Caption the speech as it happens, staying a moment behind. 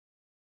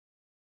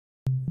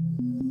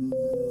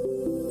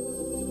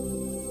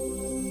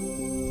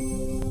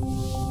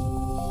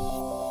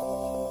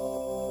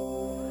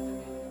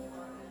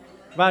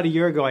about a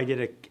year ago, I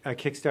did a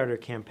Kickstarter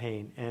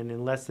campaign, and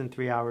in less than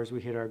 3 hours,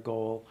 we hit our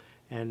goal,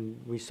 and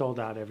we sold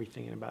out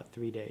everything in about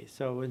 3 days.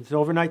 So it's an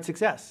overnight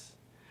success.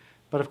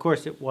 But of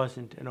course, it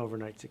wasn't an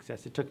overnight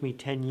success. It took me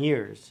 10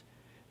 years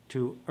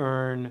to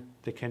earn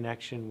the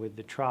connection with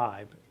the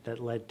tribe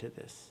that led to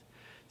this.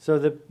 So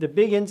the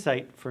big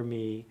insight for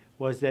me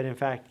was that, in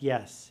fact,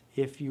 yes,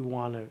 if you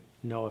want to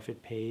know if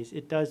it pays,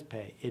 it does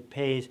pay. It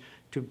pays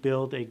to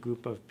build a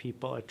group of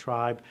people, a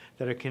tribe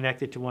that are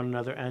connected to one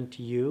another and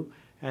to you,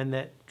 and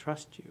that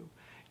trust you.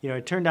 You know,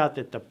 it turned out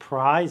that the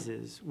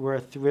prizes were a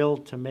thrill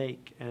to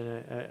make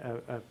and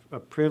a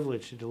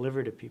privilege to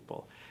deliver to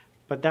people.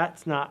 But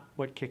that's not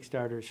what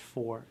Kickstarter's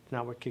for. It's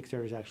not what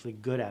Kickstarter's actually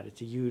good at.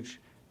 It's a huge,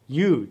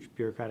 huge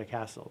bureaucratic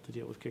hassle to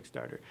deal with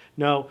Kickstarter.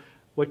 No,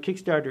 what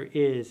Kickstarter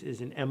is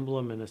an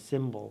emblem and a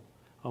symbol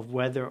of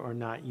whether or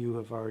not you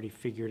have already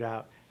figured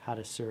out how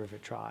to serve a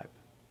tribe.